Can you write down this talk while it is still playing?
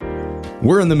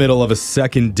We're in the middle of a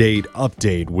second date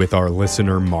update with our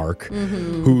listener, Mark,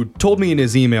 who told me in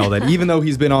his email that even though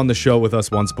he's been on the show with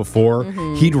us once before,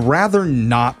 he'd rather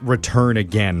not return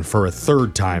again for a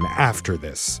third time after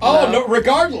this. Oh, no,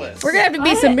 regardless. We're going to have to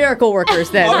be some miracle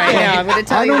workers then right now. I'm going to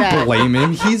tell I you that. don't blame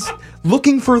him. He's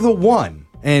looking for the one.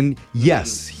 And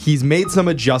yes, he's made some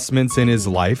adjustments in his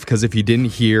life because if you didn't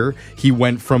hear, he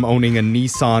went from owning a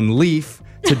Nissan Leaf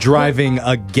to driving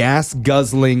a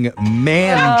gas-guzzling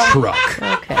man truck.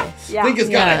 Okay. I think it's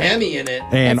got a Hemi in it.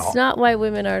 And That's not why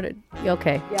women are...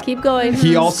 Okay, keep going.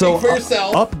 he also Speak for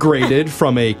yourself. upgraded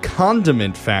from a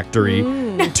condiment factory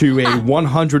to a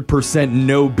 100%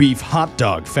 no-beef hot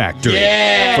dog factory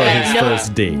Yeah. for his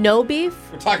first date. No beef?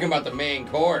 We're talking about the main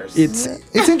course. It's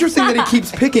interesting that he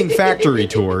keeps picking factory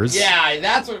tours. yeah,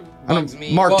 that's what bugs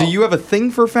me. Mark, Well, do you have a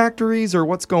thing for factories or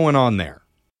what's going on there?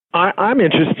 I'm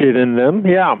interested in them,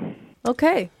 yeah.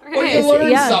 Okay. Well, you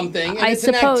learn Yeah, something, and I it's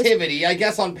suppose. an activity. I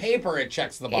guess on paper it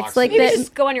checks the box. It's like Maybe that...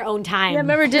 just go on your own time. Yeah,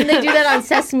 remember, didn't they do that on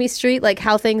Sesame Street, like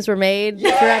how things were made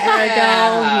forever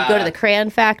ago? You go to the crayon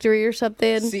factory or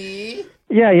something. See?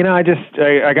 Yeah,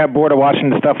 I got bored of watching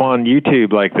the stuff on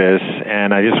YouTube like this,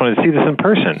 and I just wanted to see this in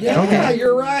person. Yeah,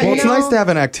 you're right. Well, it's nice to have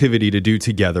an activity to do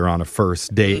together on a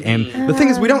first date. And the thing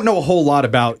is, we don't know a whole lot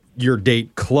about your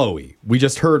date, Chloe. We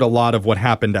just heard a lot of what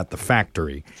happened at the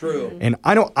factory. True. And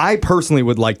I personally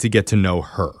would like to get to know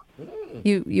her.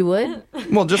 You would?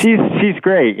 Well, just She's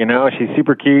great, she's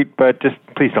super cute, but just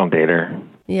please don't date her.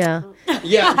 Yeah.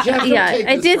 Yeah, Jeff, don't Yeah, take it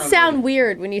this did from sound me.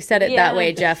 weird when you said it that Yeah.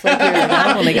 way, Jeff. Like you were like,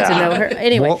 I want to get to know her.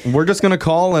 Anyway. well, we're just going to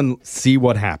call and see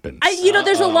what happens.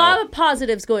 There's a lot of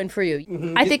positives going for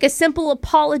you. I think a simple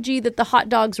apology that the hot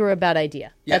dogs were a bad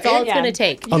idea. That's all it's Yeah. going to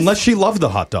take. Unless she loved the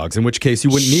hot dogs, in which case you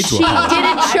wouldn't need to She apologize.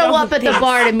 didn't show up at the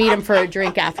bar to meet him for a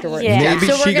drink afterwards. Yeah. Jeff.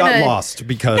 Maybe So she we're got gonna- lost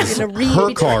because gonna read her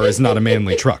between- car is not a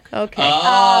manly truck. Okay.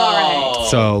 Oh.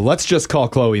 So let's just call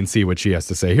Chloe and see what she has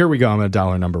to say. Here we go. I'm going to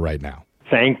dial her number right now.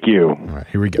 Thank you. All right,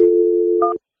 here we go.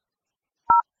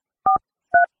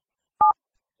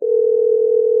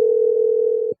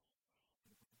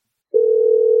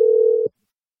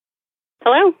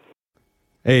 Hello?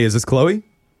 Hey, is this Chloe?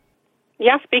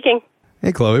 Yeah, speaking.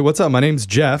 Hey, Chloe. What's up? My name's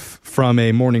Jeff from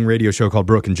a morning radio show called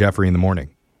Brooke and Jeffrey in the Morning.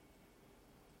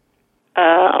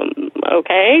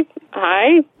 Okay.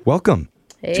 Hi. Welcome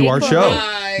Hey, to our Chloe. show.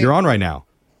 Hi. You're on right now.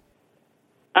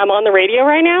 I'm on the radio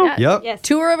right now? Yep. Yes.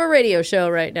 Tour of a radio show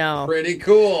right now. Pretty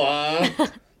cool, huh?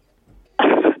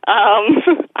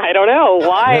 I don't know.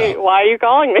 Why are you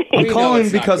calling me? I'm know calling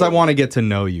it's not because I good. want to get to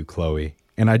know you, Chloe.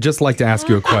 And I'd just like to ask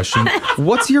you a question.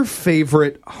 What's your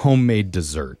favorite homemade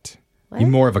dessert? You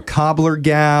more of a cobbler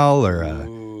gal or a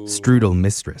strudel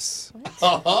mistress?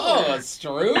 Oh, a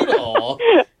strudel.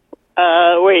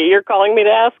 Wait, you're calling me to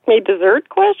ask me dessert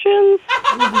questions?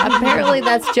 Apparently,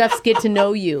 that's Jeff's get to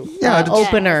know you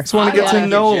opener. Just want to get I to like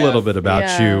know it, a little Jeff. bit about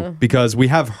Yeah. you because we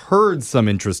have heard some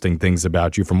interesting things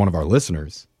about you from one of our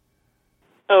listeners.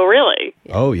 Oh, really?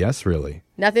 Oh, yes, really.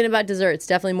 Nothing about desserts.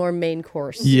 Definitely more main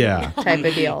course Yeah. type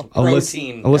of deal. A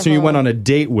Protein. listener you went on a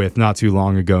date with not too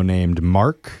long ago named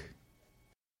Mark.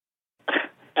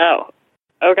 Oh,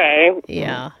 okay.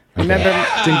 Yeah. Remember?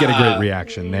 Didn't get a great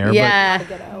reaction there. Yeah.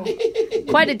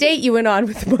 Quite a date you went on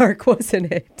with Mark,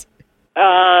 wasn't it?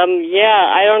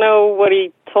 Yeah, I don't know what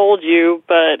he told you,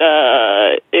 but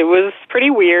it was pretty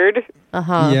weird.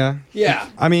 Uh-huh. But yeah. Yeah.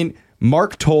 I mean,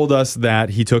 Mark told us that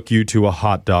he took you to a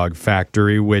hot dog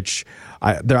factory, which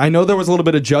I know there was a little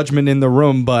bit of judgment in the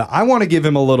room, but I want to give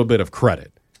him a little bit of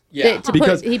credit. Yeah.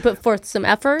 Because- He put forth some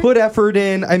effort. Put effort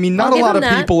in. I mean, not I'll a give lot him of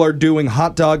that. people are doing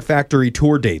hot dog factory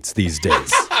tour dates these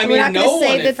days. I We're mean, not no going to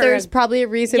say one. that there's probably a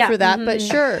reason Yeah. for that, but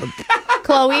sure.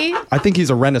 Chloe, I think he's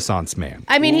a Renaissance man.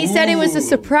 I mean, he said it was a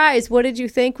surprise. What did you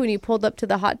think when you pulled up to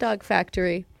the hot dog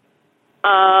factory?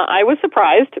 I was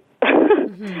surprised.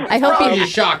 I hope Probably you.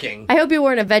 shocking. I hope you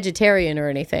weren't a vegetarian or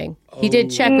anything. He did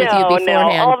check with you No,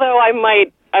 beforehand. although I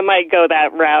might go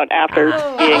that route after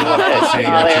seeing what I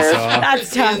saw there.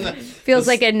 That's tough. Feels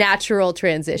like a natural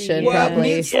transition, Well,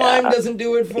 probably. meat slime doesn't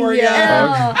do it for you.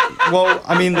 Well,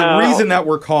 I mean, the reason that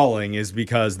we're calling is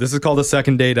because this is called a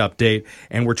second date update,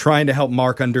 and we're trying to help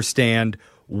Mark understand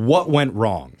what went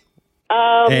wrong.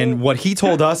 And what he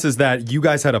told us is that you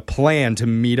guys had a plan to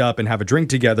meet up and have a drink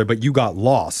together, but you got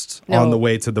lost on the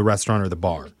way to the restaurant or the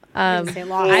bar. I don't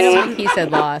think he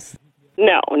said lost.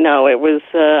 No, it was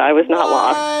I was not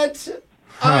lost. What?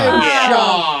 I'm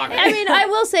shocked. I mean, I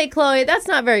will say, Chloe, that's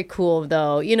not very cool,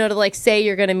 though. You know, to like say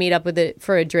you're going to meet up with it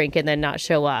for a drink and then not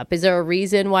show up. Is there a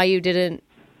reason why you didn't?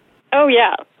 Oh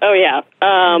yeah.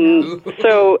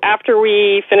 So after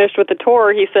we finished with the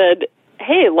tour, he said,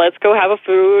 hey, let's go have a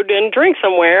food and drink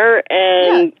somewhere.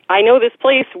 And I know this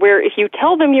place where if you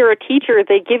tell them you're a teacher,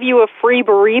 they give you a free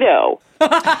burrito.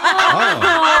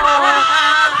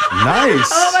 Nice.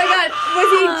 Oh my God, was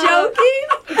he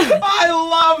joking? I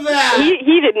love that.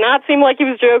 He did not seem like he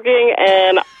was joking,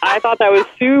 and I thought that was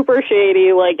super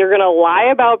shady. Like, you're going to lie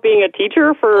about being a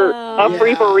teacher for a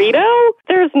free burrito?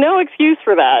 There's no excuse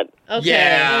for that. Okay.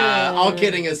 Yeah, all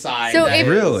kidding aside. So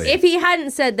Really? if he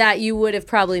hadn't said that, you would have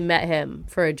probably met him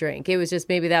for a drink. It was just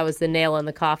maybe that was the nail in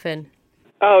the coffin.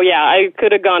 Oh, yeah, I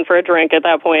could have gone for a drink at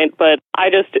that point, but I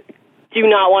just do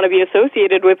not want to be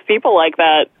associated with people like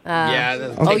that. yeah,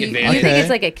 take You advantage. think it's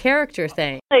like a character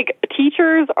thing? Like,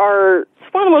 teachers are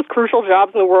one of the most crucial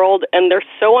jobs in the world, and they're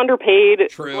so underpaid.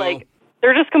 True. Like,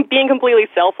 they're just being completely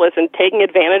selfless and taking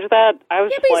advantage of that. I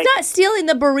was Yeah, just but like, he's not stealing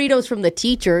the burritos from the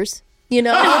teachers, you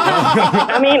know?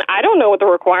 I mean, I don't know what the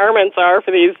requirements are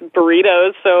for these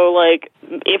burritos, so, like,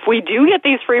 if we do get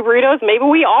these free burritos, maybe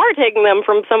we are taking them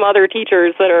from some other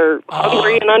teachers that are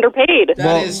hungry and underpaid.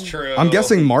 That is true. I'm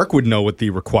guessing Mark would know what the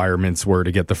requirements were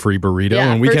to get the free burrito,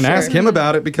 Yeah, and we for can sure. ask him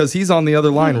about it because he's on the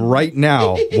other line right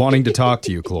now wanting to talk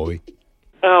to you, Chloe.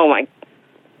 Oh, my.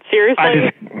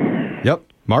 Seriously? Yep.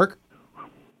 Mark?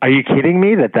 Are you kidding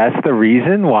me that that's the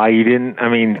reason why you didn't? I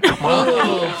mean, come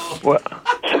on. What?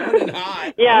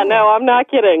 Yeah, no, I'm not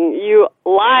kidding. You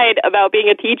lied about being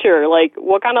a teacher. Like,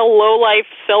 what kind of low-life,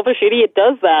 selfish idiot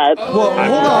does that? Well,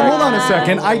 hold on a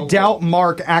second. I doubt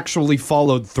Mark actually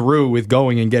followed through with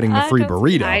going and getting the free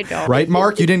burrito. I don't. Right,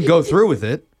 Mark? You didn't go through with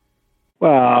it.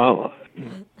 Well,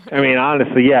 I mean,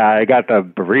 honestly, yeah, I got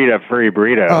the free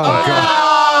burrito.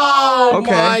 Oh,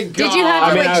 Okay. my God. Did you have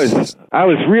I mean, I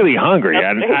was really hungry.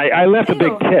 I left a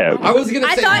big tip. I was going to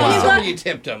I say, thought you got- you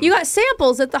tipped him. You got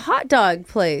samples at the hot dog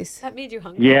place. That made you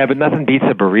hungry. Yeah, but nothing beats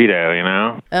a burrito, you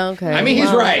know? Okay. I mean, he's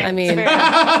well, right. I mean,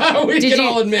 we Did can you-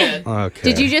 all admit. Okay.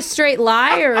 did you just straight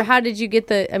lie, or how did you get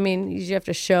the? I mean, did you have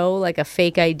to show like a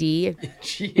fake ID?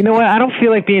 You know what? I don't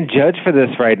feel like being judged for this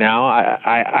right now.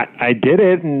 I did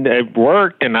it, and it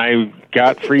worked, and I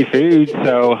got free food.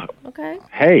 So, Okay.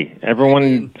 hey,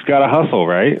 everyone's got to hustle,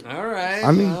 right? All right.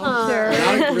 I mean,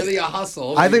 not really a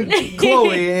hustle. I think,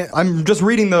 Chloe, I'm just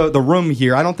reading the room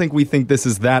here. I don't think we think this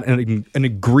is that an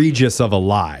egregious of a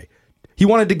lie. He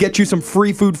wanted to get you some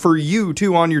free food for you,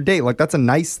 too, on your date. Like, that's a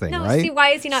nice thing, No, right? see,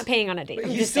 why is he not paying on a date? I'm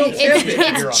He's just still saying. tipping if you're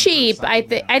on It's cheap. the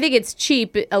first I think it's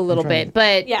cheap a little bit,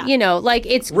 but Yeah. you know, like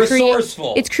it's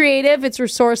Resourceful. It's creative. It's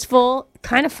resourceful.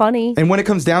 Kind of funny. And when it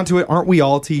comes down to it, aren't we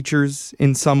all teachers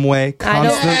in some way? I don't-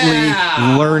 Constantly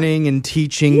Yeah. learning and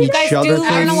teaching You each guys other do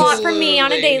learn things. a lot from me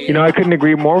on a daily. You know, I couldn't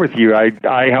agree more with you. I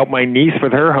help my niece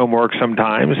with her homework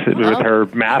sometimes, with her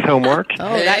math homework.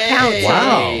 Oh, that counts.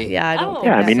 Wow. Yeah, I don't Oh. think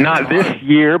Yeah, I that mean, not this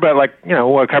year, but like, you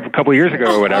know, a couple years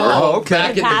ago or whatever. Oh, okay.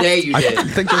 Back in the day, you I did.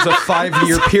 think there's a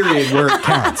 5-year period where it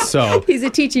counts. So, He's a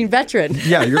teaching veteran.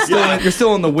 yeah, you're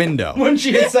still in the window. When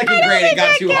she hit second grade, it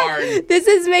got too hard. This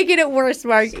is making it worse,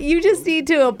 Mark. You just need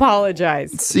to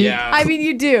apologize. See, Yeah. I mean,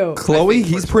 you do. Chloe,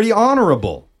 he's pretty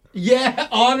honorable. Yeah,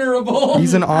 honorable.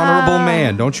 He's an honorable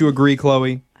man. Don't you agree,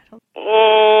 Chloe?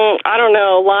 I don't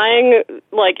know. Lying,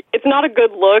 like, it's not a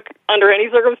good look under any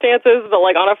circumstances, but,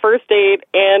 like, on a first date,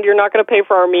 and you're not going to pay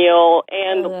for our meal,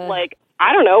 and, like,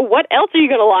 I don't know. What else are you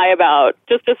going to lie about?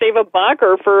 Just to save a buck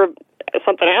or for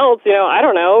something else? You know, I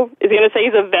don't know. Is he going to say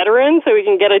he's a veteran so he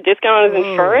can get a discount on his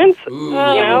insurance? You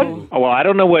know? Well, I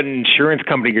don't know what insurance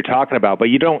company you're talking about, but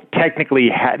you don't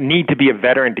technically need to be a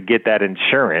veteran to get that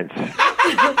insurance.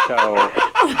 So,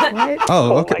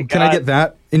 Oh, okay. Can I get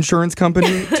that insurance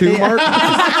company too, Mark?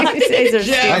 These are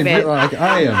stupid.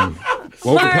 I am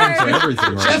woken for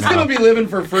everything right Jeff's now. going to be living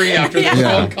for free after this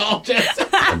Yeah. phone call, Jeff.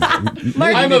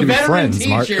 Maybe I'm we a need to be veteran friends,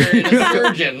 Mark. teacher and a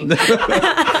surgeon.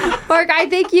 Mark, I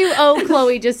think you owe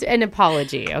Chloe just an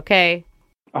apology, okay?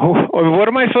 oh, what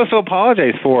am I supposed to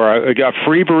apologize for? I got a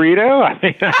free burrito? I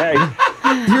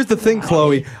mean, Here's the thing,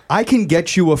 Chloe. I can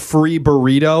get you a free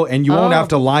burrito, and you won't have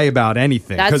to lie about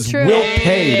anything. That's Because true. we'll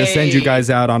pay to send you guys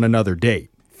out on another date.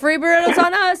 Free burritos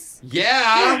on us.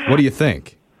 Yeah. What do you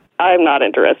think? I'm not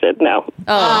interested, no.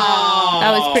 Oh,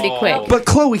 that was pretty quick. But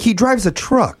Chloe, he drives a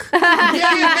truck. You're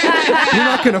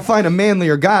not going to find a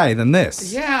manlier guy than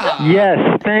this. Yeah.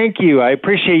 yes, thank you. I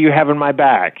appreciate you having my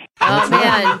back. Oh,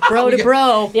 man. Bro to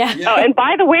bro. Yeah. Oh, and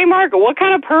by the way, Mark, what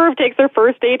kind of perv takes their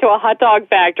first date to a hot dog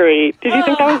factory? Did you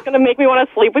think that was going to make me want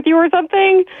to sleep with you or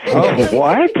something? Oh,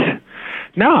 what?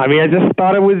 No, I mean, I just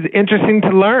thought it was interesting to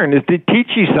learn, is to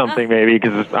teach you something maybe,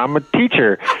 because I'm a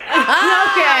teacher. Okay.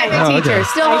 I'm a teacher. okay.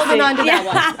 Still holding on to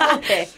that one. Okay.